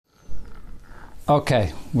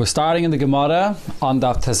Okay, we're starting in the Gemara on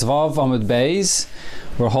Daf Tesvav Amud Beis.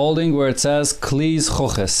 We're holding where it says Kli's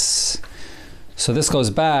Choches. So this goes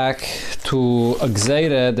back to a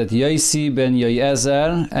Gzeira that Yosi ben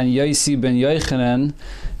Yoyezer and Yosi ben Yochanan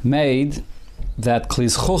made, that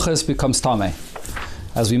Kli's Choches becomes Tameh.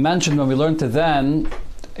 As we mentioned when we learned it then,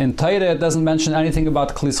 in Torah it doesn't mention anything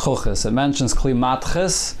about Kli's Choches. It mentions Kli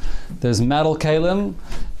Matches, there's metal kalim,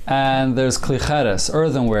 and there's Kli Cheres,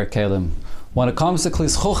 earthenware kalim. When it comes to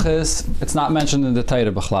Kli's Choches, it's not mentioned in the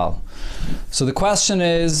Torah B'chlal. So the question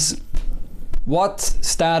is, what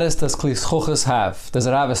status does Kli's Choches have? Does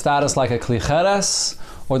it have a status like a Kli Cheres,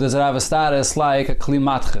 or does it have a status like a Kli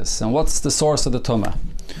Matches? And what's the source of the Tumah?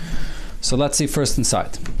 So let's see first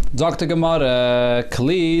inside. Dr. Gemara,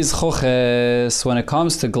 Kli's Choches, when it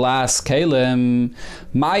comes to glass kalim,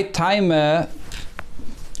 my taime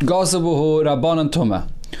gozabuhu rabbanon tumah.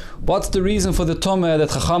 What's the reason for the tumah that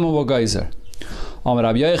Chachamim were geyser? Amar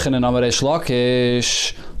Rabbi Yochanan, Amar Reish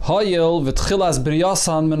Lakish, Hayil v'tchilas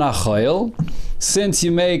briyasan menachayil. Since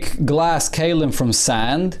you make glass kalim from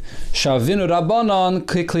sand, shavinu rabbanon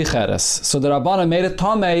kli cheres. So the rabbanon made it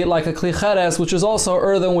tamei like a kli cheres, which is also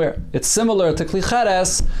earthenware. It's similar to kli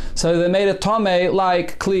cheres, so they made it tamei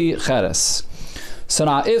like kli cheres. So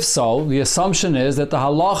now, if so, the assumption is that the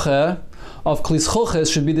halacha of Kli's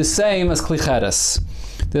Choches should be the same as kli cheres.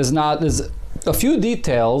 There's a few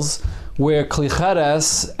details where Kli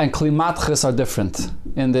Cheres and Kli Matches are different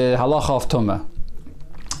in the halacha of Tumah.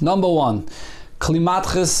 Number one, Kli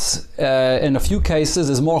Matches in a few cases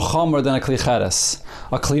is more chomer than a Kli Cheres.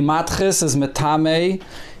 A Kli Matches is metame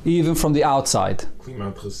even from the outside.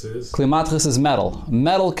 Kli Matches is metal.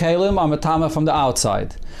 Metal kalim are metame from the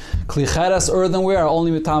outside. Kli Cheres, earthenware, are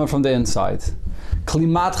only metame from the inside. Kli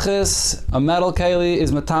Matches, a metal keli,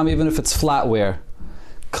 is metame even if it's flatware.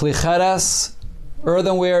 Kli Cheres,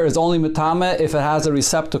 earthenware, is only metame if it has a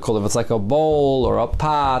receptacle, if it's like a bowl or a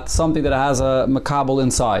pot, something that has a makabel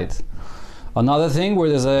inside. Another thing where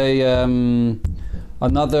there's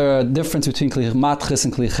another difference between Kli Matches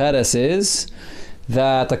and Kli Cheres is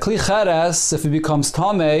that a Kli Cheres, if it becomes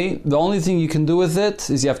tameh, the only thing you can do with it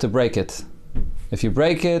is you have to break it. If you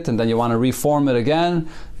break it and then you want to reform it again,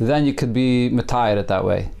 then you could be metayed it that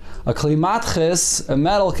way. A Kli Matches, a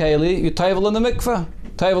metal keli, you tavel in the mikveh.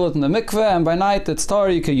 Tavel it in the mikveh, and by night it's tar,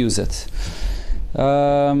 you can use it.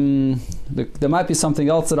 There might be something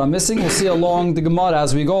else that I'm missing. We'll see along the Gemara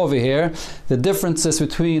as we go over here the differences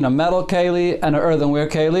between a metal keli and an earthenware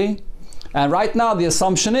keli. And right now the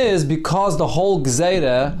assumption is, because the whole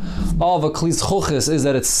gzeira of a Kli's Choches is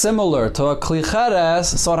that it's similar to a Kli Cheres,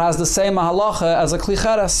 so it has the same halacha as a Kli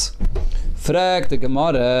Cheres. Frag the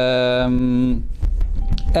Gemara.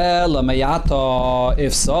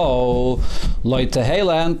 If so,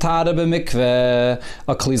 loitehela tare b'mikveh,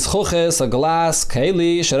 a Kli's Choches, a glass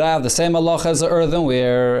keli, should have the same halacha as an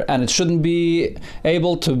earthenware, and it shouldn't be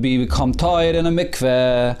able to become tied in a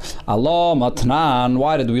mikveh. Allah matnan.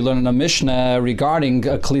 Why did we learn in a Mishnah regarding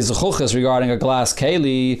a Kli's Choches, regarding a glass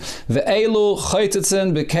keli? Ve'elu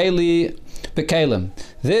chaytitzin b'keli b'kelim.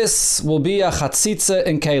 This will be a chatzitza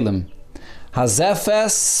in kelim.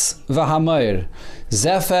 Hazefes v'hamoir.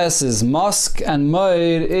 Zefes is musk and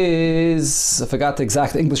moir is, I forgot the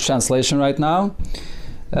exact English translation right now.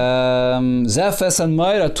 Zefes and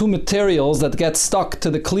moir are two materials that get stuck to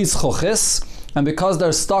the Kli's Choches, and because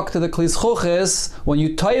they're stuck to the Kli's Choches, when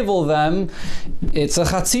you toivel them, it's a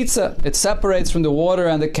chatzitza. It separates from the water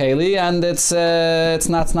and the keli, and it's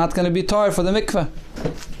not going to be tar for the mikveh.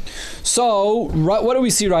 So, what do we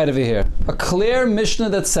see right over here? A clear Mishnah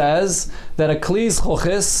that says that a Kli's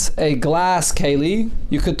Choches, a glass keli,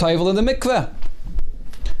 you could toivel in the mikveh.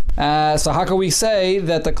 So how can we say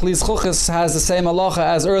that the Kli's Choches has the same halacha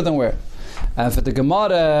as earthenware? And for the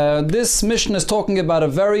Gemara, this Mishnah is talking about a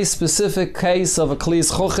very specific case of a Kli's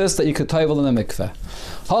Choches that you could toivel in the mikveh.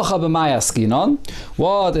 Hacha b'may askinon.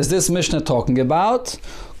 What is this Mishnah talking about?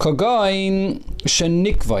 Kogain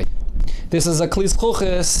shenikvai. This is a Kli's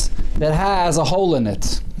Choches that has a hole in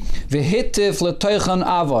it. V'hitif l'toichan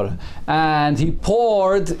avar, and he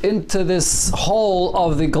poured into this hole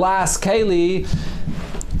of the glass keli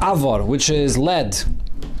avar, which is lead.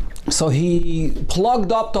 So he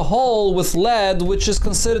plugged up the hole with lead, which is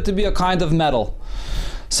considered to be a kind of metal.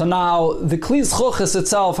 So now the Kli's Choches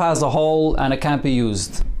itself has a hole and it can't be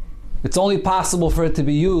used. It's only possible for it to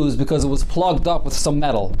be used because it was plugged up with some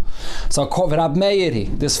metal. So Rab Meir,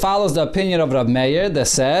 this follows the opinion of Rab Meir that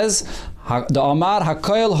says the Amar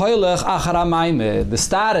Hakoil Hoylech Achar HaMaimeh. The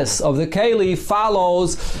status of the keli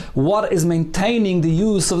follows what is maintaining the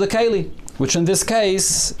use of the keli, which in this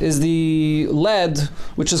case is the lead,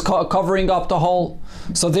 which is covering up the hole.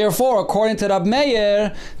 So therefore, according to Rab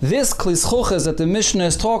Meir, this klis chuches that the Mishnah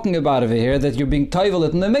is talking about over here, that you're being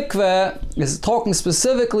toivelet in the mikveh, is talking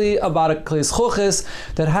specifically about a klis chuches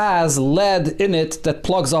that has lead in it that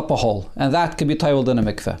plugs up a hole, and that can be toivelet in a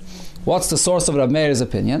mikveh. What's the source of Rab Meir's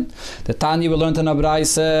opinion? The Tanya we learned in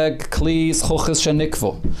Abraise, klis chuches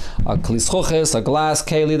shenikvu. A klis chuches, a glass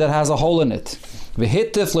keli that has a hole in it.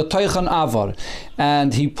 V'hitif l'toichan avar.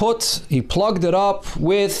 And he plugged it up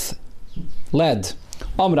with lead.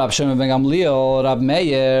 Rab Shimon ben Gamliel, Rab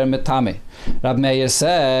Meir metame. Rab Meir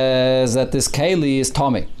says that this keli is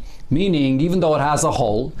tame. Meaning, even though it has a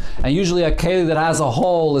hole, and usually a keli that has a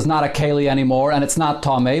hole is not a keli anymore, and it's not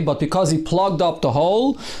tame, but because he plugged up the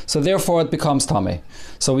hole, so therefore it becomes tame.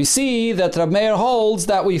 So we see that Rab Meir holds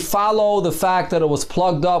that we follow the fact that it was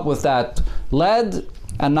plugged up with that lead,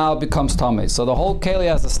 and now it becomes tame. So the whole keli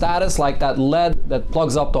has a status like that lead that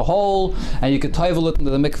plugs up the hole, and you could toivel it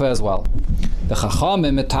into the mikveh as well. The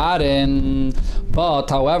Chachamim metarin, but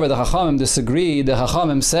however the Chachamim disagree. The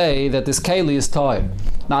Chachamim say that this keli is toy.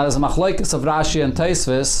 Now there's a machlokes of Rashi and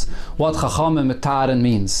Tosfos what Chachamim metarin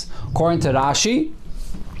means. According to Rashi,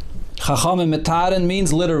 Chachamim metarin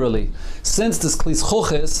means literally, since this klis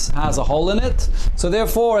chuches has a hole in it, so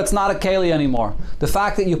therefore it's not a keli anymore. The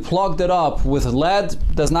fact that you plugged it up with lead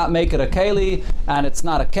does not make it a keli, and it's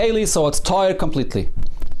not a keli, so it's toy completely.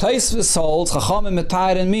 Tosfos holds Chachamim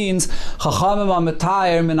metarin means Chachamim are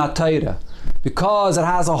metair min atayra. Because it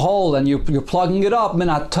has a hole and you're plugging it up, min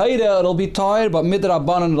atayra it'll be toy, but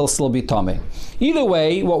midrabanan it'll still be tame. Either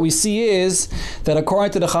way, what we see is that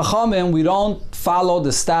according to the Chachamim, we don't follow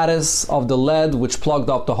the status of the lead which plugged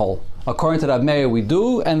up the hole. According to Rab Meir, we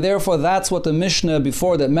do, and therefore that's what the Mishnah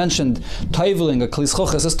before that mentioned toiveling a klis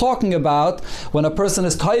chuches is talking about when a person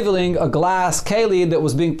is toiveling a glass keli that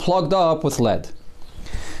was being plugged up with lead.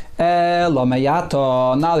 Now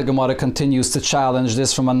the Gemara continues to challenge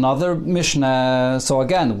this from another Mishnah. So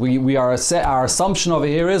again, our assumption over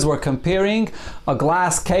here is we're comparing a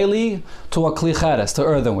glass keli to a kli cheres, to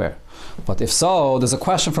earthenware. But if so, there's a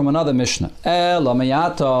question from another Mishnah. A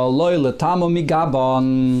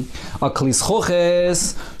klis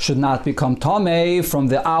chuches should not become tamei from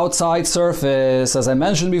the outside surface. As I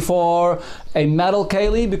mentioned before, a metal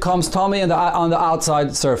keli becomes tamei on the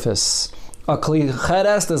outside surface. A kli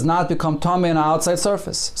cheres does not become tamei on the outside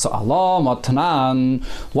surface. So Allah matanan,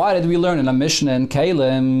 why did we learn in a Mishnah in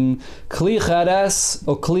Kalim kli cheres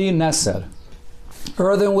or kli neser?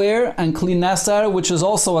 Earthenware and kli neser, which is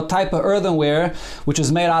also a type of earthenware which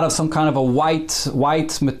is made out of some kind of a white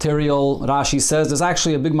material. Rashi says there's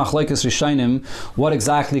actually a big machlokes rishonim what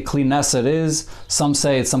exactly kli neser is. Some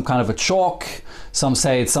say it's some kind of a chalk, some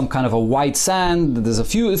say it's some kind of a white sand. There's a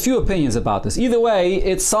few opinions about this. Either way,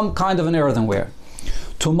 it's some kind of an earthenware.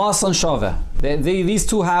 Tumas and shove, these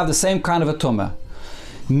two have the same kind of a tumah.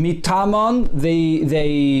 Mitamon,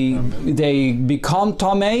 they become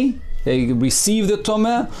tamei. They receive the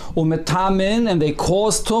tumah, umetamin, and they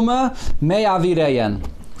cause tumah, me'avireyen,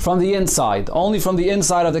 from the inside, only from the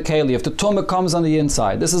inside of the keli. If the tumah comes on the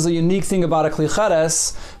inside, this is a unique thing about a kli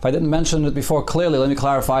cheres. If I didn't mention it before clearly, let me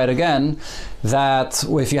clarify it again. That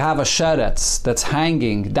if you have a sheretz that's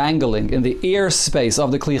hanging, dangling in the ear space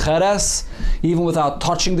of the kli cheres, even without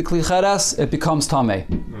touching the kli cheres, it becomes tamei.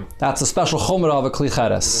 That's a special chumrah of a kli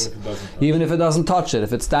cheres. Even if it doesn't touch it,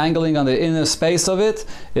 if it's dangling on the inner space of it,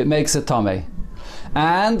 it makes it tamei.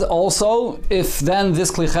 And also, if then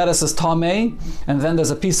this kli cheres is tamei, and then there's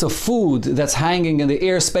a piece of food that's hanging in the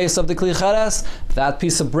ear space of the kli cheres, that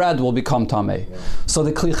piece of bread will become tamei. So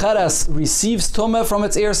the kli cheres receives tumah from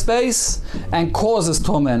its ear space and causes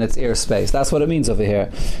tumah in its ear space. That's what it means over here.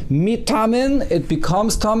 Mitamin, it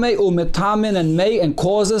becomes tamei, umitamin and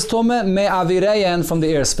causes tumah, me avireyen, from the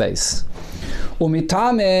ear space.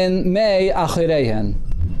 Umitamin me achirehen.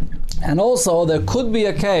 And also, there could be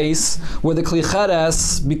a case where the kli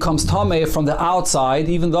cheres becomes tamei from the outside,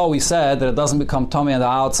 even though we said that it doesn't become tamei on the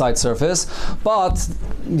outside surface. But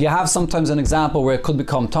you have sometimes an example where it could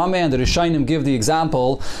become tamei, and the Rishonim give the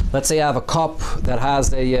example. Let's say you have a cup that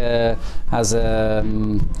it's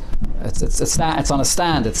on a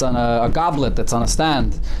stand. It's on a goblet that's on a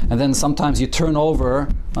stand, and then sometimes you turn over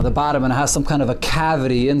on the bottom and it has some kind of a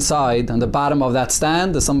cavity inside. On the bottom of that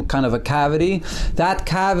stand, there's some kind of a cavity. That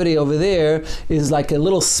cavity over there is like a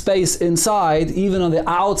little space inside. Even on the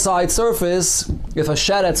outside surface, if a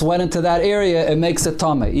sheretz went into that area, it makes it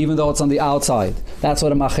tamei, even though it's on the outside. That's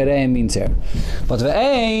what a machirein means here. But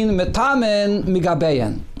ve'ein metamen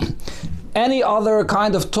migabeyen. Any other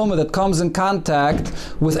kind of tumah that comes in contact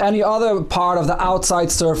with any other part of the outside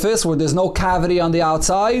surface where there's no cavity on the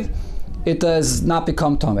outside, it does not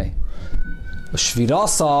become tamei.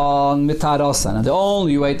 Shvirasan mitarasan. And the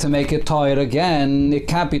only way to make it toyer again, it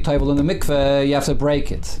can't be toivel in the mikveh, you have to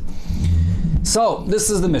break it. So, this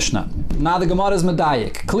is the Mishnah. Now the Gemara is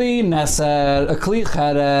medayik. Kli neser, a kli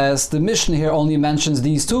cheres. The Mishnah here only mentions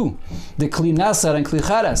these two. The kli neser and kli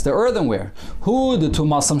cheres, the earthenware. Who the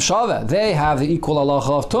tumasam shava? They have the equal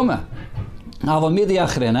halacha of tumah.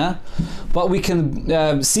 But we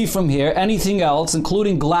can see from here anything else,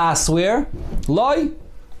 including glassware, loy,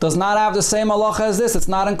 does not have the same halacha as this. It's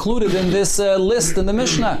not included in this list in the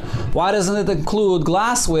Mishnah. Why doesn't it include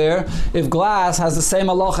glassware if glass has the same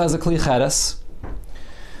halacha as a kli cheres?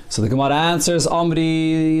 So the Gemara answers,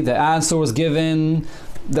 Amri, the answer was given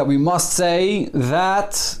that we must say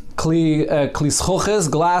that kli schuches,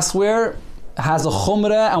 glassware, has a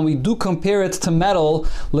chumrah, and we do compare it to metal,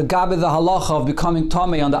 legabe the halacha of becoming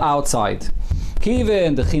tamei on the outside.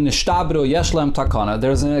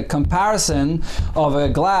 There's a comparison of a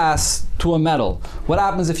glass to a metal. What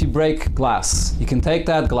happens if you break glass? You can take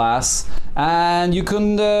that glass and you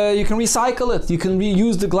can recycle it. You can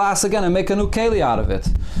reuse the glass again and make a new keli out of it.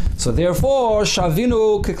 So therefore,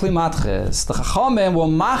 shavinu keklimatches. The chachamim were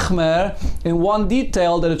machmer in one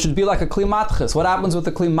detail that it should be like a klimatches. What happens with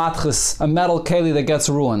the klimatches, a metal keli that gets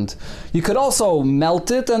ruined? You could also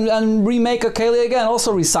melt it and remake a keli again,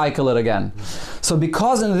 also recycle it again. So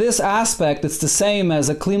because in this aspect it's the same as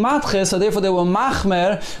a klimatches, so therefore they were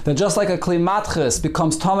machmer that just like a klimatches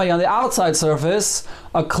becomes tamei on the outside surface,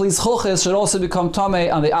 a klischuches should also become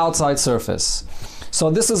tamei on the outside surface. So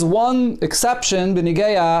this is one exception,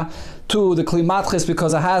 b'nigeya, to the klimatches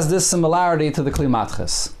because it has this similarity to the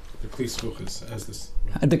klimatches. The klischuches has this.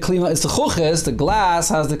 It's the chuches, the glass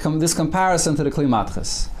has this comparison to the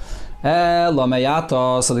klimatches.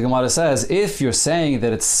 So the Gemara says, if you're saying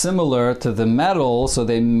that it's similar to the metal, so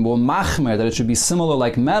they were machmer, that it should be similar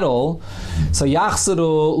like metal, so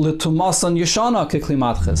yachseru l'tumasan yeshana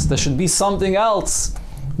keklimatches. There should be something else,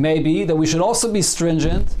 maybe, that we should also be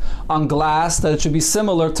stringent on glass, that it should be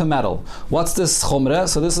similar to metal. What's this chumrah?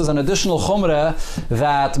 So this is an additional chumrah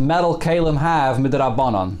that metal kalim have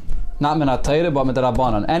midrabanan. Not minat Torah, but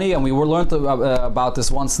midrabanan. And we learned about this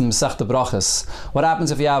once in Masechta Brachos. What happens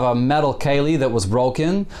if you have a metal keli that was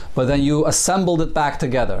broken, but then you assembled it back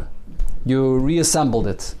together? You reassembled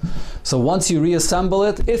it. So once you reassemble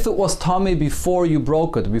it, if it was tamei before you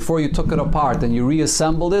broke it, before you took it apart, and you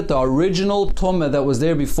reassembled it, the original tumah that was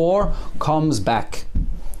there before comes back.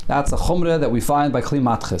 That's a chumrah that we find by kli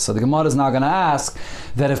matches. So the Gemara is now going to ask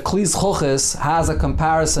that if kli schuches has a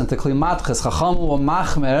comparison to kli matches, chacham or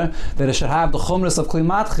machmer, that it should have the chumras of kli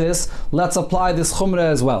matches, let's apply this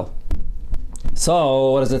chumrah as well.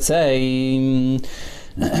 So what does it say?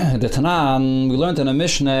 The Tanan, we learned in a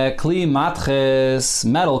Mishnah, kli matches,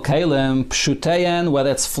 metal kalim, pshuteyen,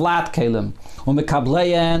 whether it's flat kalim,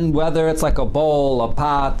 umekableyen, whether it's like a bowl, a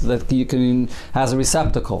pot that you can has a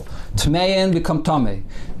receptacle. Tmeyen become tamei.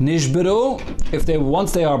 Nishberu,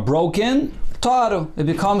 once they are broken, taru, it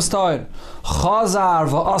becomes tar. Chazar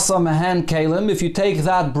v'asa mehen kalim, if you take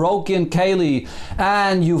that broken keli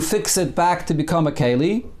and you fix it back to become a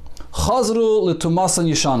keli, chazru l'tumasan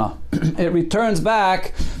yishana. It returns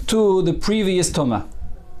back to the previous tumah.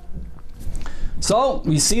 So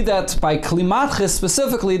we see that by klimatches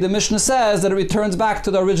specifically, the Mishnah says that it returns back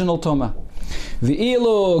to the original tumah.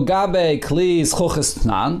 V'ilu gabe kli schuches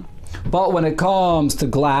tnan. But when it comes to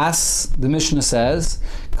glass, the Mishnah says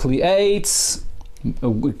kli eitz,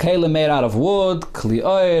 keli made out of wood, kli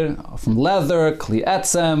oir from leather, kli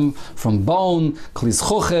etzem from bone, kli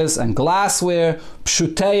schuches and glassware,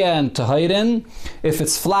 pshuteya and tahirin. If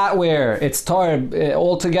it's flatware, it's tar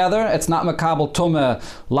altogether. It's not makabel tumah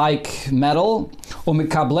like metal.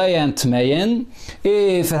 Umikableya and tmeyin.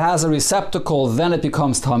 If it has a receptacle, then it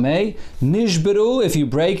becomes tamei. Nishberu, if you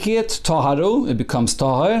break it, taharu, it becomes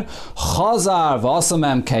tahir. Chazar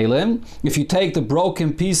v'asamem kelim. If you take the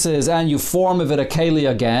broken pieces and you form of it a keli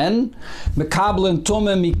again, mekabelin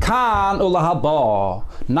tumah mikan ulahaba.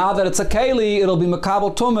 Now that it's a keli, it'll be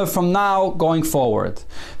mekabel tumah from now going forward.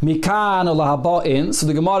 Mikan ulahaba in. So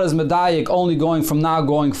the Gemara is medayik only going from now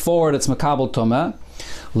going forward. It's mekabel tumah.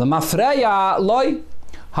 Lemafreya loy.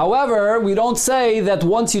 However, we don't say that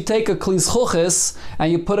once you take a kli schuches and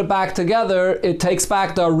you put it back together, it takes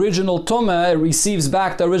back the original tumah, it receives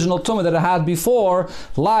back the original tumah that it had before,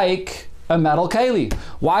 like a metal keli.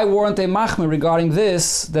 Why weren't they machmer regarding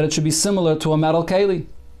this, that it should be similar to a metal keli?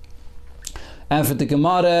 And for the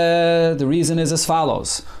Gemara, the reason is as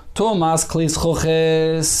follows. Tumas kli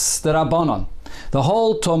schuches the Rabbanon. The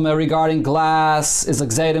whole tumah regarding glass is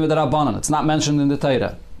exedim with the Rabbanon. It's not mentioned in the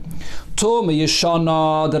Torah. Tumah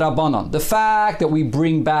Yeshana D'Rabbanan. The fact that we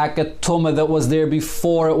bring back a tumah that was there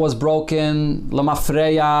before it was broken,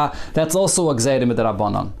 Lamafreya, that's also a Gzeira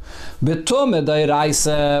D'Rabbanan. B'tumah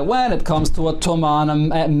D'Oraisa, when it comes to a tumah on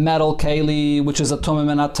a metal keli, which is a tumah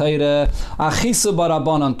min HaTorah, Achisu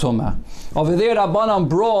B'Rabbanan tumah. Over there, Rabbanan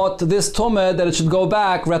brought this tumah that it should go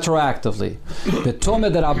back retroactively. The tumah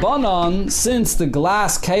that Rabbanan, since the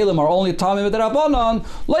glass kalim are only tamim with the Rabbanan,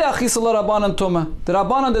 lo yachisu la Rabbanan tumah. The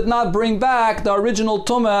Rabbanan did not bring back the original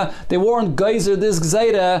tumah. They weren't geyser this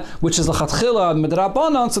gzeira, which is l'chatchila with the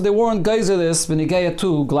Rabbanan, so they weren't geyser this v'nigeya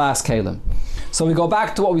to glass kalim. So we go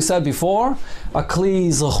back to what we said before. A kli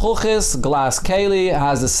zechuchis, glass keli,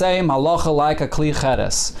 has the same halacha like a kli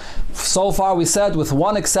cheres. So far we said with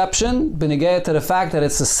one exception, b'negei to the fact that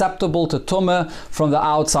it's susceptible to tumah from the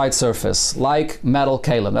outside surface, like metal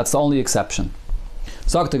kalim. That's the only exception.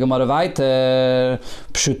 Sagt die Gemara weiter,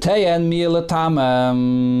 pshuteyen mi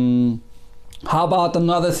letamem. How about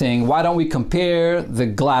another thing? Why don't we compare the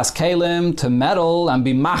glass kalim to metal and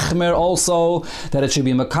be machmer also, that it should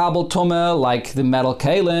be makabel tumah like the metal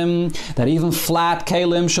kalim, that even flat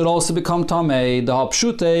kalim should also become tameh. The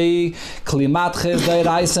hapshute klimatchiv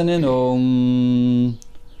deiraisen.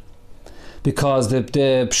 Because the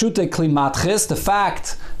pshute klimatchis, the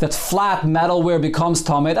fact that flat metalware becomes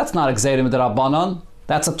tameh, that's not a gzeira midrabanan.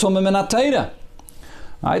 That's a tumah min HaTorah.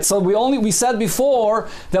 Right, so we said before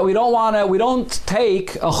that we don't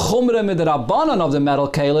take a chumrah midrabanan of the metal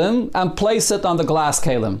kalim and place it on the glass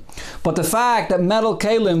kalim. But the fact that metal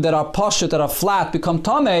kalim that are pashut, that are flat, become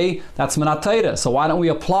tameh, that's min HaTorah. So why don't we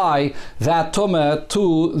apply that tumah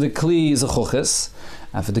to the kli zechuchis?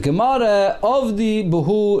 And for the Gemara of the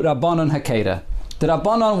Behu Rabbanan Hakeda, the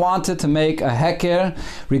Rabbanan wanted to make a heker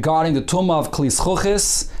regarding the tumah of kli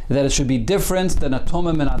zechuchis, that it should be different than a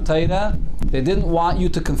tumah min HaTorah. They didn't want you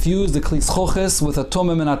to confuse the kli zechuchis with a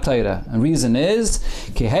tumah min HaTorah. And reason is,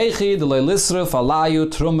 ki heichi de le'lisruf alayu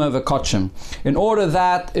truma v'kotchim. In order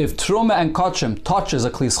that if truma and kotchim touches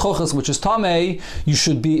a kli zechuchis which is tameh, it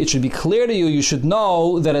should be clear to you. You should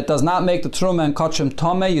know that it does not make the truma and kotchim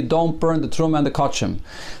tameh. You don't burn the truma and the kotchim.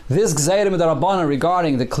 This gzeira midrabanan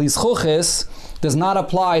regarding the kli zechuchis does not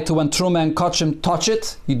apply to when truma and kotchim touch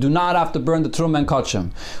it. You do not have to burn the truma and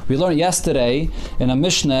kotchim. We learned yesterday in a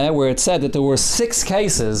Mishnah where it said that there were 6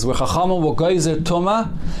 cases where chachamim will geyser truma,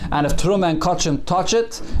 and if truma and kotchim touch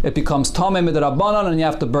it, it becomes tameh midrabanan and you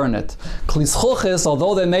have to burn it. Kli zechuchis,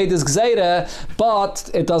 although they made this gzeira, but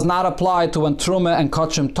it does not apply to when truma and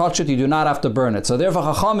kotchim touch it. You do not have to burn it. So therefore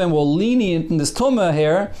chachamim were lenient in this tumah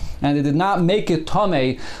here, and they did not make it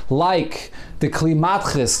tameh like the kli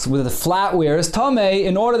matchis with the flatware is tameh,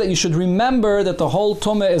 in order that you should remember that the whole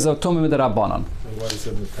tumah is a tumah midrabanan. Why is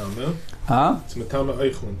it metama? It's metama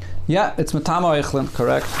eichlin. Yeah, it's metama eichlin,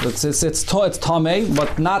 correct. It's tameh,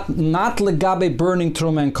 but not legabe burning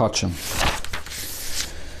truma and kotchim.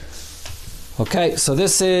 Okay, so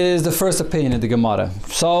this is the first opinion of the Gemara.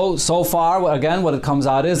 So far, again, what it comes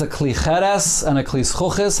out is a kli cheres and a kli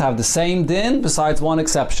zechuchis have the same din, besides one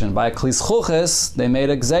exception. By a kli zechuchis, they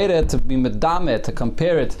made a gzeira to be medame, to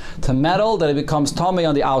compare it to metal, that it becomes tameh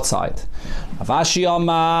on the outside. Ravashi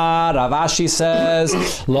says,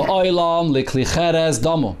 Lo'olam li kli cheres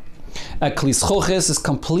damu. A kli zechuchis is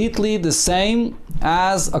completely the same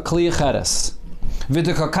as a kli cheres.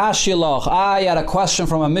 I had a question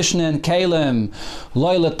from a Mishnah in Kalim,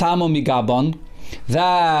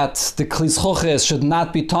 that the kli zechuchis should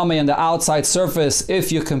not be tameh on the outside surface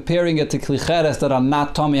if you're comparing it to kli cheres that are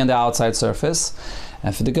not tameh on the outside surface.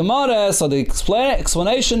 And for the Gemara, so the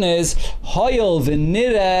explanation is hoyel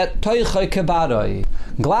v'nire toichay kebaroi.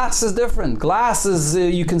 Glass is different. Glass is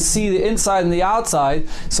you can see the inside and the outside.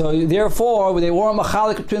 So therefore, they weren't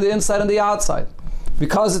machalik between the inside and the outside.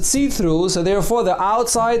 Because it's see-through, so therefore the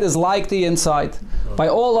outside is like the inside. By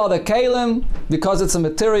all other kalim, because it's a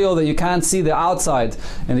material that you can't see the outside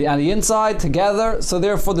and the inside together, so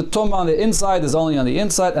therefore the tumah on the inside is only on the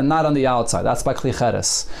inside and not on the outside. That's by kli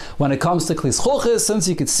cheres. When it comes to kli zechuchis, since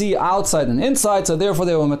you could see outside and inside, so therefore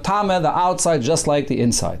they were metameh the outside just like the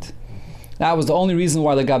inside. That was the only reason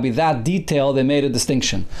why they got to be that detailed. They made a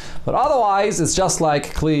distinction, but otherwise it's just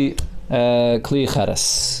like kli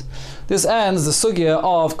cheres. This ends the sugya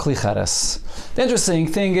of kli cheres. The interesting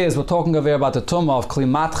thing is, we're talking over here about the tumah of kli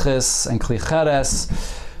matchis and kli cheres.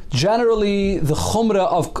 Generally, the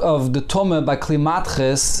chumrah of the tumah by kli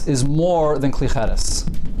matchis is more than kli cheres.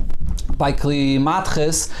 By kli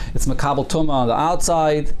matchis, it's makabel tumah on the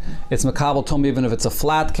outside. It's makabel tumah even if it's a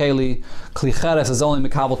flat keli. Kli cheres is only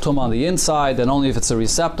makabel tumah on the inside, and only if it's a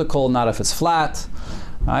receptacle, not if it's flat.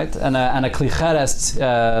 right? And a kli cheres,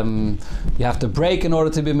 you have to break in order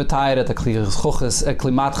to be metayiret. A kli chuches, a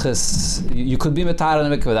kli matches, you could be metayiret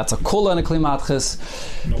in a mikveh. That's a kula and a kli matches.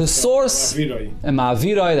 The source, and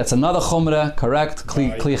ma'aviroi, that's another chumrah, correct?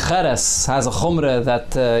 Kli cheres has a chumrah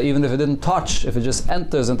that even if it didn't touch, if it just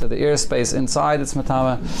enters into the airspace inside, it's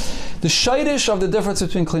metama. The shaydish of the difference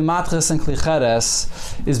between kli matches and kli cheres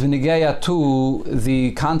is b'negeya to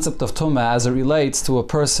the concept of tumah as it relates to a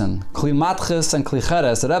person. Kli matches and kli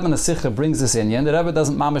cheres, the Rebbe in the Sikha brings this in, and the Rebbe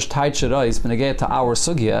doesn't mamish tight shirais b'negeya to our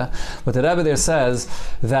sugya, but the Rebbe there says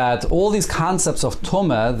that all these concepts of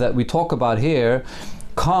tumah that we talk about here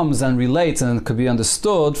comes and relates and could be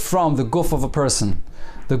understood from the guf of a person.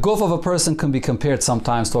 The guf of a person can be compared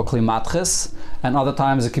sometimes to a kli matches, and other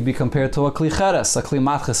times it can be compared to a kli cheres. A kli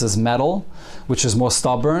matches is metal, which is more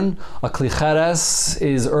stubborn. A kli cheres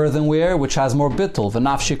is earthenware, which has more bittul.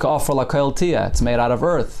 V'nafshika offer lakel tia. It's made out of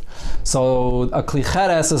earth. So a kli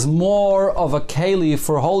cheres is more of a keli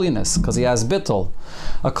for holiness because he has bittul.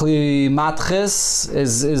 A kli matches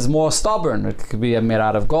is more stubborn. It could be made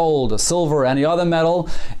out of gold, or silver, or any other metal.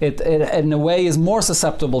 It in a way is more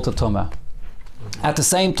susceptible to tumah. At the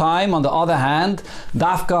same time, on the other hand,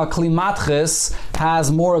 Dafka Kli Matches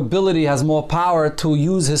has more ability, has more power to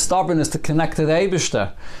use his stubbornness to connect to the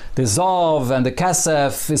Eibishter. The Zov and the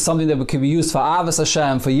Kesef is something that can be used for Avos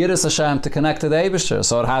Hashem, for Yiras Hashem, to connect to the Eibishter,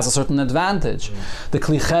 so it has a certain advantage. The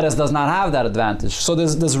Kli Cheres does not have that advantage. So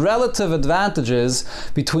there's relative advantages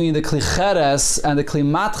between the Kli Cheres and the Kli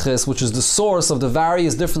Matches, which is the source of the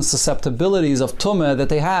various different susceptibilities of Tumah that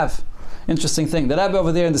they have. Interesting thing. The Rebbe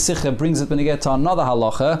over there in the Sikha brings it when you get to another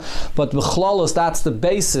halacha, but b'chlalus, that's the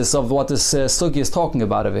basis of what this sugi is talking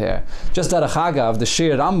about over here. Just that a chaga of the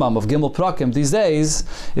Shir Rambam of Gimel Prakim these days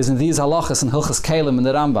is in these halachas and hilchas kalim in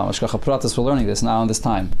the Rambam. Ashkacha Pratis, we're learning this now in this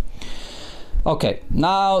time. Okay,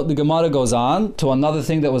 now the Gemara goes on to another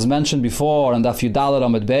thing that was mentioned before in Daf Yudalet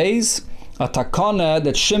Amud Beis, a takana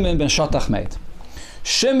that Shimon ben Shatach made.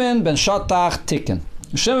 Shimon ben Shatach tikkun.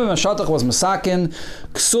 Shimon ben Shatach was masakin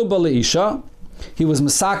ksuba leisha. He was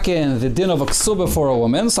masakin the din of a ksuba for a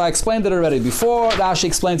woman. So I explained it already before. Rashi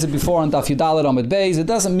explains it before on Daf Yudalet Amud Beis. It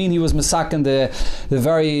doesn't mean he was masakin the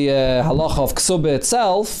very halacha of ksuba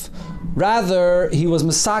itself. Rather, he was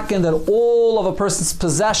masakin that all of a person's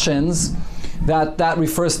possessions, that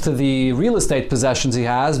refers to the real estate possessions he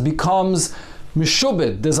has, becomes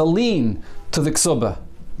mishubid. There's a lien to the ksuba.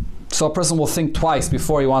 So a person will think twice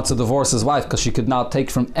before he wants to divorce his wife because she could not take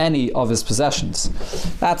from any of his possessions.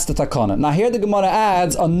 That's the takana. Now here the Gemara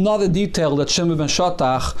adds another detail that Shimon ben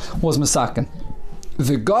Shatach was misaken.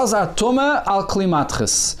 V'gazar tumah al kli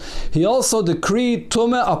matches. He also decreed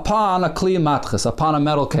tumah upon a kli matches, upon a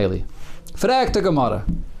metal keli. Frag the Gemara.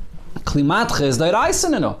 Kli matches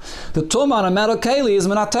da'iraisen eno. The tumah on a metal keli is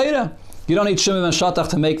minatayra. You don't need Shimon ben Shatach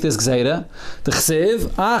to make this gzeira. The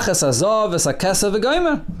chsiv aches azov es hakesef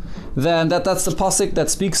v'goymer. Then that's the pasuk that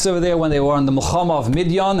speaks over there when they were in the Milchama of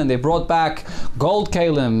Midian and they brought back gold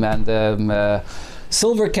kalim and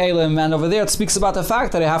silver kalim, and over there it speaks about the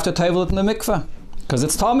fact that they have to table it in the mikveh because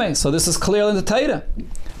it's tamei. So this is clear in the Torah.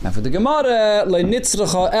 And for the Gemara,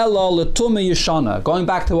 going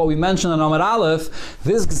back to what we mentioned in Amar Aleph,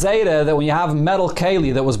 this gzeira that when you have metal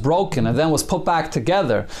keli that was broken and then was put back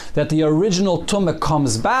together, that the original tumah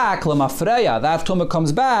comes back, lemafreya, that tumah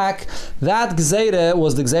comes back, that gzeira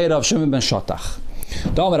was the gzeira of Shimon ben Shatach.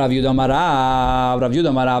 Rav Yudah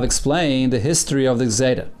Marav explained the history of the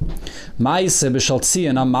gzeira.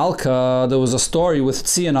 There was a story with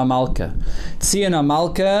Tzion Amalka. Tzion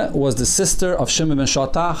Amalka was the sister of Shimon ben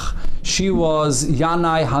Shatach. She was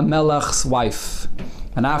Yanai HaMelech's wife.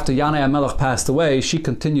 And after Yanai HaMelech passed away, she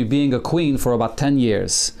continued being a queen for about 10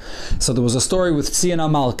 years. So there was a story with Tzion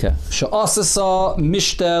Amalka. She'asasa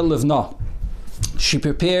mishte livna. She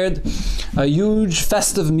prepared a huge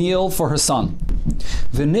festive meal for her son.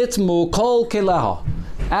 V'nitmu kol keleha.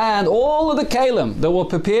 And all of the kalim that were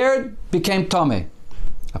prepared became tamei.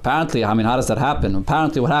 Apparently, how does that happen?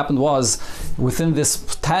 Apparently what happened was, within this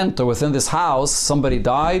tent or within this house, somebody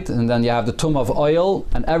died, and then you have the tomb of oil,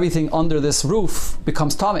 and everything under this roof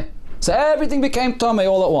becomes tamei. So everything became tamei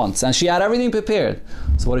all at once, and she had everything prepared.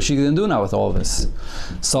 So what is she going to do now with all of this?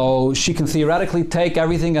 So she can theoretically take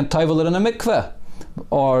everything and tovel it in a mikveh.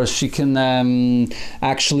 Or she can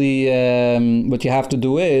what you have to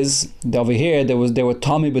do is, over here they were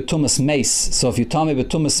Tommy Betumas mace. So if you Tommy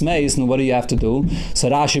Betumas mace, then what do you have to do? So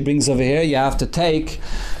Rashi brings over here, you have to take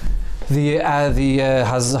the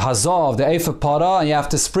hazav, the ephah para, and you have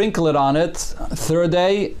to sprinkle it on it third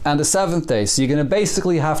day and the seventh day. So you're going to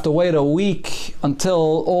basically have to wait a week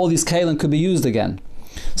until all these kalim could be used again.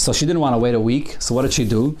 So she didn't want to wait a week. So what did she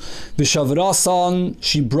do? V'shavrasan,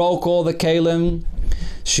 she broke all the kelim.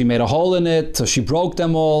 She made a hole in it, so she broke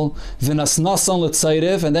them all. V'nasnasan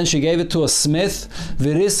l'tzayriv, and then she gave it to a smith.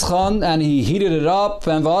 V'rischan, and he heated it up.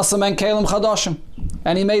 And v'asam en kelim chadashim,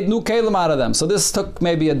 and he made new kelim out of them. So this took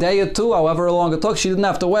maybe a day or two, however long it took. She didn't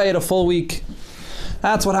have to wait a full week.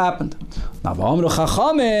 That's what happened. Now, so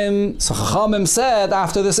Chachamim said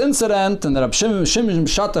after this incident, and that Rab Shimon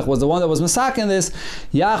Shatach was the one that was masaking this,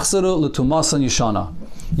 Yachzeru l'tumasan yishana.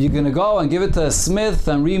 You're going to go and give it to a smith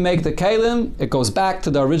and remake the kelim. It goes back to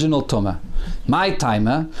the original tumah. My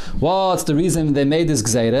timer. What's the reason they made this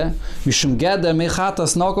gzeira? Mishum geder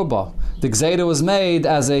mechatas nogoba. The gzeira was made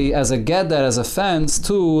as a geder, as a fence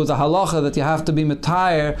to the halacha that you have to be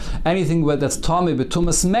metayr anything that's tummy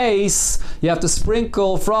betumas meis. You have to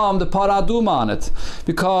sprinkle from the paraduma on it,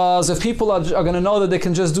 because if people are going to know that they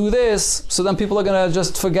can just do this, so then people are going to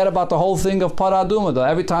just forget about the whole thing of paraduma.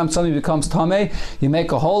 Every time something becomes tummy, you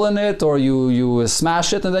make a hole in it or you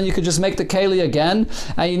smash it, and then you can just make the keli again,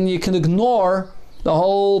 and you can ignore the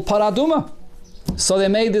whole paraduma. So they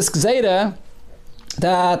made this gzeira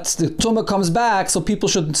that the tumah comes back, so people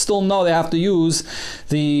should still know they have to use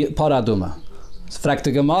the paraduma.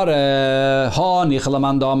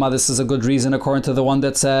 This is a good reason according to the one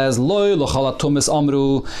that says this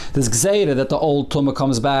gzeira that the old tumah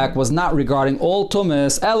comes back was not regarding all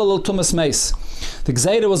tumas, elul tumas meis. The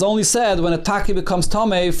gzeira was only said when a taki becomes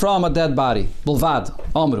tamei from a dead body. Bulvad,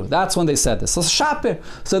 amru. That's when they said this. So shapir.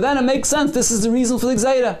 So then it makes sense. This is the reason for the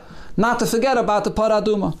gzeira. Not to forget about the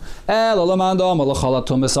paraduma.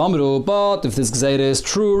 But if this gzeira is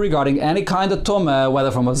true regarding any kind of tumah, whether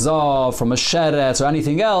from a zav, from a sheretz, or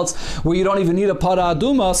anything else, where you don't even need a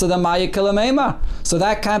paraduma, so then ma'ya kilameima. So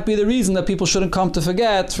that can't be the reason that people shouldn't come to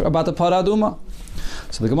forget about the paraduma.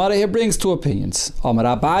 So the Gemara here brings two opinions. Amar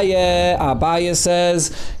Abaye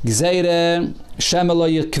says, Gzeire shemelo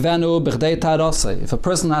yikvenu b'chdei tarasei. If a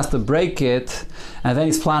person has to break it, and then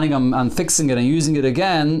he's planning on fixing it and using it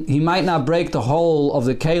again, he might not break the hole of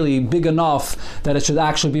the keli big enough that it should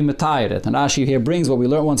actually be metayired. And Rashi here brings what we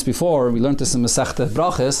learned once before. We learned this in Masechta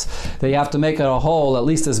Brachos, that you have to make it a hole at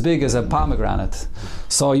least as big as a pomegranate.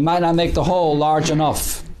 So you might not make the hole large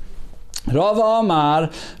enough. Rava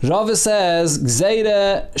Amar, Rava says,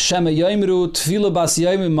 Gzeire shema yoimru tfilu bas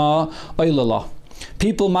yoimima oilala.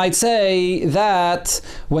 People might say that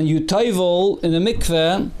when you toivel in a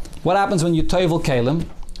mikveh, what happens when you toivel kelim?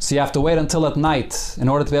 So you have to wait until at night in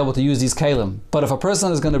order to be able to use these kelim. But if a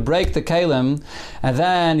person is going to break the kelim and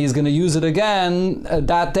then he's going to use it again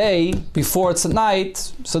that day before it's at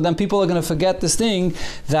night, so then people are going to forget this thing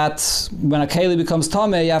that when a keli becomes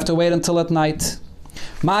tameh, you have to wait until at night.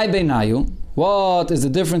 My beinayu, what is the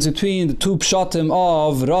difference between the two pshatim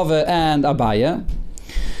of Rava and Abaye?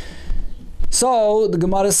 So the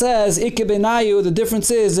Gemara says, Ike beinayu, the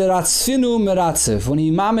difference is ratzfinu meratziv. When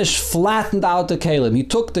he mamish flattened out the kelim, he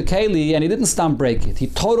took the keli and he didn't stamp break it. He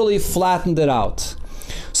totally flattened it out.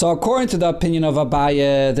 So according to the opinion of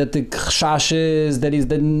Abaye, that the chashash is that he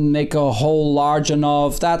didn't make a hole large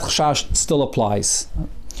enough, that chashash still applies.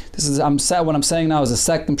 This is what I'm saying now is the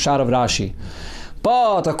second pshat of Rashi.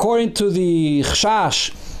 But according to the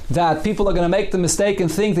chashash, that people are going to make the mistake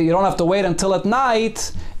and think that you don't have to wait until at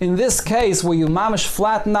night, in this case where you mamish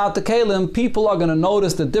flatten out the kelim, people are going to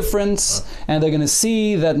notice the difference and they're going to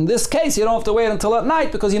see that in this case you don't have to wait until at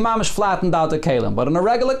night because you mamish flattened out the kelim. But in a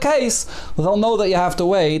regular case, they'll know that you have to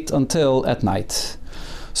wait until at night.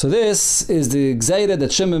 So this is the gzeira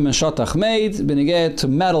that Shimon ben Shatach made, beneged to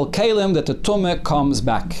metal kelim, that the tumah comes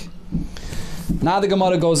back. Now the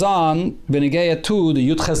Gemara goes on, Benegeya to the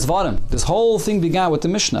Yud Ches Dvarim. This whole thing began with the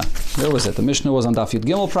Mishnah. Where was it? The Mishnah was on Daf Yud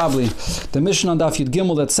Gimel probably. The Mishnah on Daf Yud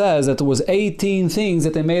Gimel that says that there was 18 things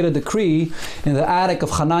that they made a decree in the attic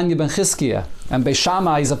of Hananya ben Chizkiah. And Beis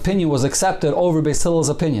Shammai's opinion was accepted over Beis Hillel's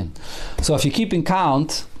opinion. So if you keep in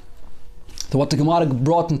count what the Gemara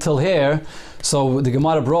brought until here, so the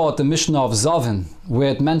Gemara brought the Mishnah of Zavin, where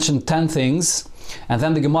it mentioned 10 things. And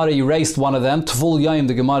then the Gemara erased one of them. Tvul Yom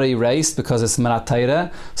the Gemara erased because it's Menat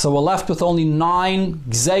Torah. So we're left with only 9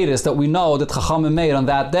 gzeiros that we know that Chachamim made on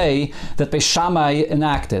that day that Beis Shammai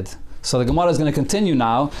enacted. So the Gemara is going to continue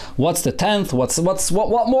now. What's the 10th?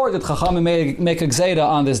 What more did Chachamim make a gzeira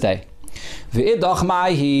on this day? V'idach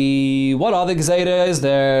ma'hi. What other gzeira is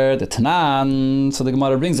there? The Tanan. So the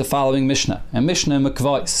Gemara brings the following Mishnah. And Mishnah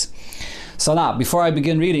Mekvois. So now, before I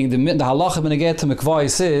begin reading, the halacha beneged to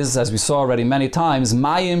mikvahs is, as we saw already many times,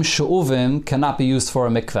 mayim she'uvim cannot be used for a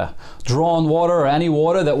mikveh. Drawn water or any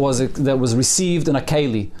water that was received in a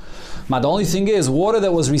keli. The only thing is, water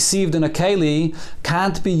that was received in a keli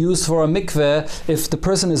can't be used for a mikveh if the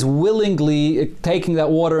person is willingly taking that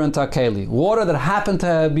water into a keli. Water that happened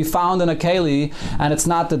to be found in a keli, and it's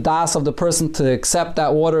not the das of the person to accept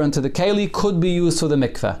that water into the keli, could be used for the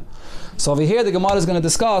mikveh. So over here the Gemara is going to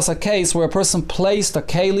discuss a case where a person placed a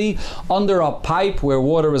keli under a pipe where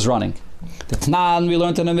water is running. The Tnan we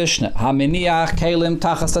learned in the Mishnah. Haminiach kelim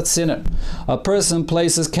tachas atziner. A person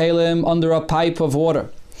places kelim under a pipe of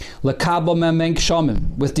water. Lekabo memeng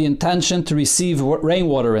shomim, with the intention to receive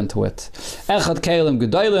rainwater into it. Echad kelim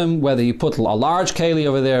gedolim, whether you put a large keli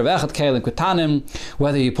over there. Echad kelim ketanim,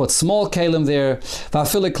 whether you put small kelim there.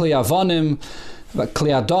 Vafili kli avonim,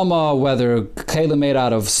 kli adoma, whether kelim made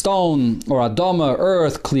out of stone or adoma,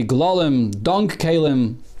 earth, kli glolim, dung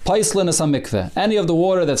kelim. Paislin is a mikveh. Any of the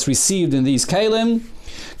water that's received in these kalim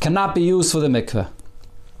cannot be used for the mikveh.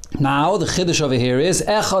 Now, the chiddush over here is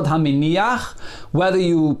echad haminiach, whether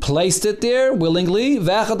you placed it there willingly,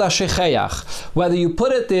 ve'echad hashecheach, whether you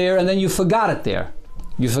put it there and then you forgot it there.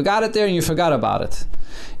 You forgot it there and you forgot about it.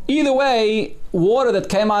 Either way, water that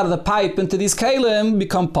came out of the pipe into these kalim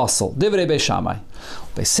become pasul. Divrei Beis Shammai.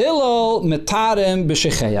 Beis Hillel metarem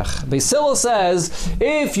b'shecheach. Beis Hillel says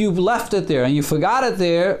if you left it there and you forgot it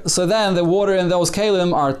there, so then the water in those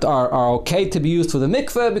kalim are okay to be used for the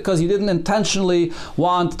mikveh because you didn't intentionally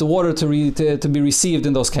want the water to be received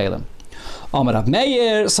in those kalim. Amar Rab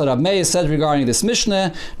Meir, so Rab Meir said regarding this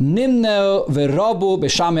Mishnah, Nimno v'rabu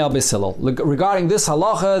Beis Shammai al Beis Hillel. Regarding this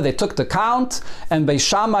halacha, they took the count, and Beis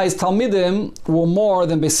Shammai's Talmidim were more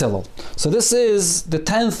than Beis Hillel. So this is the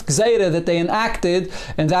 10th Gzeira that they enacted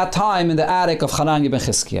in that time in the attic of Hananiah ben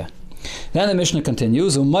Chizkiah. Then the Mishnah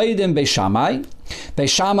continues, Umaydim Beis Shammai. Beis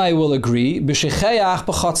Shammai will agree, B'shecheach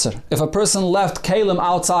b'chotzer. If a person left kalim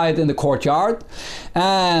outside in the courtyard,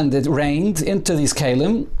 and it rained into these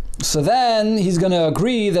kalim, so then he's going to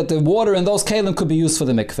agree that the water in those kalim could be used for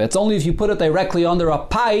the mikveh. It's only if you put it directly under a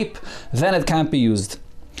pipe, then it can't be used.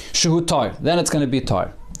 Shehu tar, then it's going to be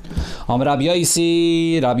tar. Rabbi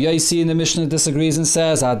Yosi in the Mishnah disagrees and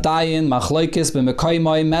says, Adayin machlokes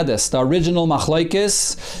b'mekoymai medes. The original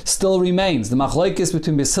machlokes still remains. The machlokes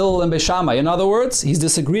between Beis Hillel and Beis Shammai. In other words, he's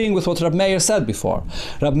disagreeing with what Rab Meir said before.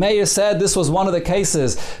 Rab Meir said this was one of the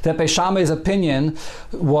cases that Beis Shammai's opinion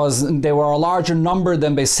was they were a larger number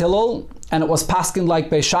than Beis Hillel, and it was paskin like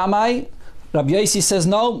Beis Shammai. Rabbi Yosi says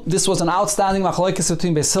no, this was an outstanding machlokes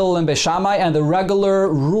between Beis Hillel and Beis Shammai, and the regular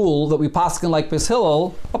rule that we paskin like Beis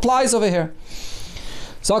Hillel applies over here.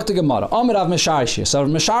 Zok the Gemara, Amar Rav Mesharshi. So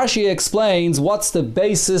Rav Mesharshi explains what's the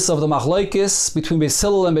basis of the machlokes between Beis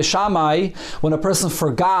Hillel and Beis Shammai when a person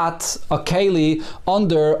forgot a keli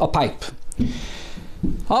under a pipe.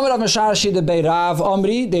 Amar Rav Mesharshi de Bei Rav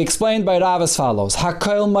Omri, they explained by Rav as follows: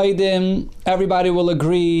 Hakol Maidim, everybody will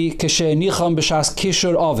agree, Keshe Nicham B'shas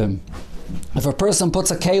Kishur Ovim. If a person puts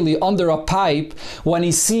a keli under a pipe when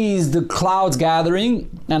he sees the clouds gathering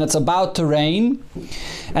and it's about to rain,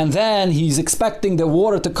 and then he's expecting the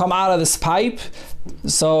water to come out of this pipe,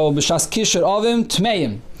 so b'shas kishur ovim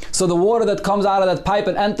tmeim. So the water that comes out of that pipe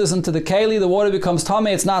and enters into the keli, the water becomes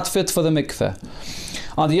tamei, it's not fit for the mikveh.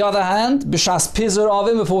 On the other hand, b'shas pizur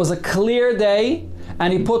ovim, if it was a clear day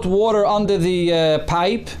and he put water under the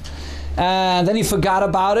pipe and then he forgot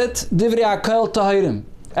about it, divrei akel tahirim.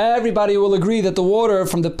 Everybody will agree that the water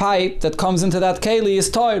from the pipe that comes into that keli is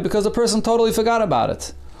tired because the person totally forgot about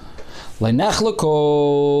it. When are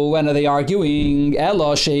they arguing?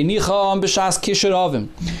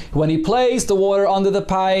 When he placed the water under the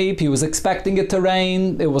pipe, he was expecting it to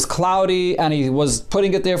rain, it was cloudy, and he was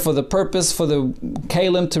putting it there for the purpose for the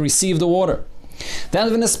kalim to receive the water. Then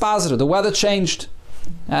the weather changed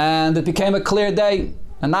and it became a clear day.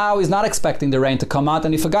 And now he's not expecting the rain to come out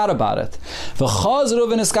and he forgot about it.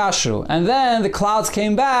 And then the clouds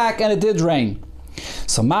came back and it did rain.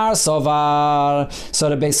 So Mar Sovar, so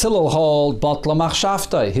the Beis Hillel hold Batla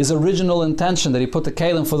Machshavtai. His original intention that he put the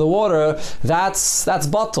kalim for the water, that's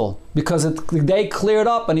batal, because the day cleared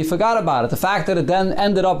up and he forgot about it. The fact that it then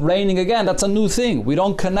ended up raining again, that's a new thing. We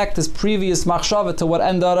don't connect his previous machshava to what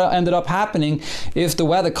ended up happening if the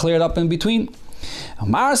weather cleared up in between.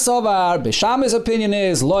 Mar Sovar, Beis Shammai's opinion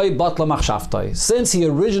is loy batla machshavtai. Since he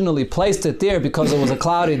originally placed it there because it was a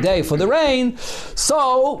cloudy day for the rain,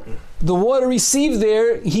 so the water received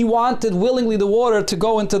there, he wanted willingly the water to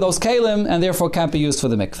go into those kalim and therefore can't be used for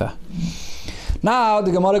the mikveh. Now the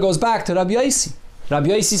Gemara goes back to Rabbi Yosi. Rabbi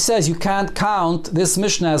Yosi says you can't count this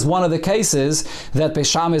Mishnah as one of the cases that Beis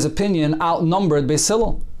Shammai's opinion outnumbered Beis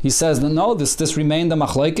Hillel. He says that no, this remained the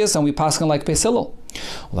machlokes and we paskin like Beis Hillel.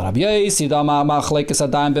 According to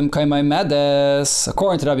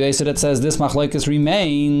Rabbi Yossi, it says this machlekes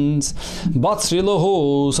remains.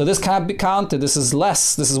 So this can't be counted. This is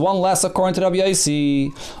less. This is one less according to Rabbi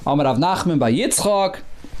Yossi. Amar Rav Nachman by Yitzchak.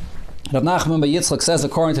 Rav Nachman by Yitzchak says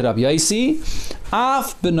according to Rabbi Yossi,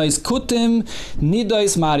 Af b'nois kutim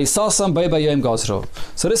nidois marisasam bei bayom gazro.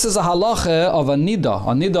 So this is a halacha of a nida.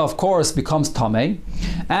 A nida, of course, becomes tamei,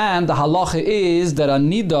 and the halacha is that a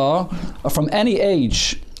nida from any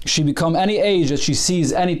age, any age that she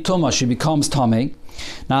sees any tumah, she becomes tamei.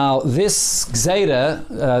 Now, this gzeira,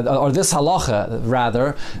 or this halacha,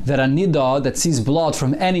 rather, that a nida that sees blood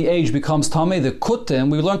from any age becomes tamei, the kutim,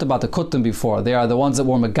 we learned about the kutim before. They are the ones that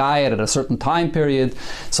were megayed at a certain time period.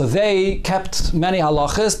 So they kept many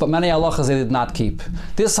halachas, but many halachas they did not keep.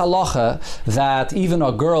 This halacha, that even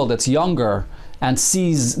a girl that's younger and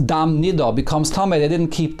sees dam nida becomes tamei, they didn't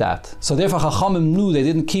keep that. So therefore Chachamim knew they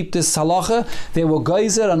didn't keep this halacha. They were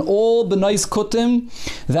geyser on all b'nais kutim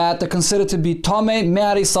that they're considered to be tamei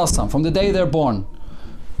me'ari sasam, from the day they're born.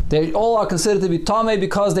 They all are considered to be tamei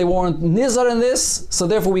because they weren't nizar in this, so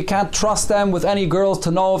therefore we can't trust them with any girls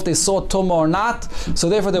to know if they saw tumah or not. So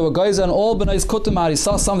therefore they were geyser on all b'nais kutim me'ari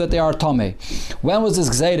sasam that they are tamei. When was this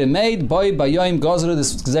gzeira made? By Yom Gazra,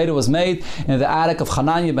 this gzeira was made in the attic of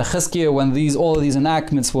Hananiah ben Chizkiah when all of these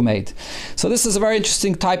enactments were made. So this is a very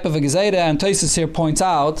interesting type of a gzeira, and Tosfos here points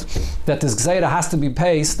out that this gzeira has to be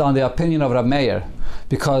based on the opinion of Rab Meir,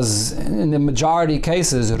 because in the majority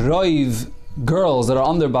cases, roiv girls that are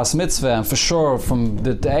under bas mitzvah, and for sure from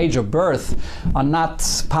the age of birth, are not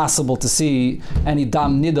possible to see any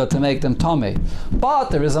dam nida to make them tamei. But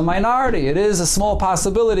there is a minority. It is a small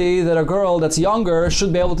possibility that a girl that's younger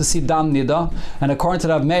should be able to see dam nida, and according to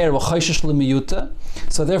Rav Meir, v'chayshish l'miyuta.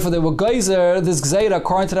 So therefore they were geyser this gzeira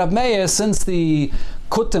according to Rav Meir, since the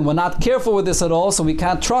kutim were not careful with this at all, so we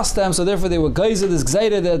can't trust them, so therefore they were geyser this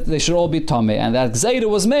gzeira that they should all be tamei, and that gzeira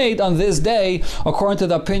was made on this day according to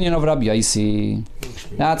the opinion of Rabbi Yossi.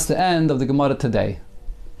 That's the end of the Gemara today.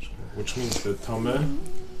 Which means that tamei.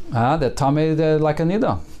 That tamei, they're like a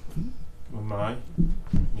nida.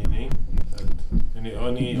 Meaning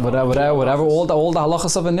whatever, all the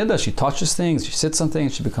halachas of a nida. She touches things, she sits on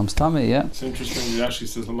things, she becomes tamei. Yeah. It's interesting. Rashi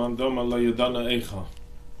says Laman dama la yadana eicha.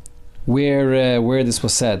 Where this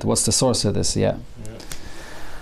was said. What's the source of this? Yeah.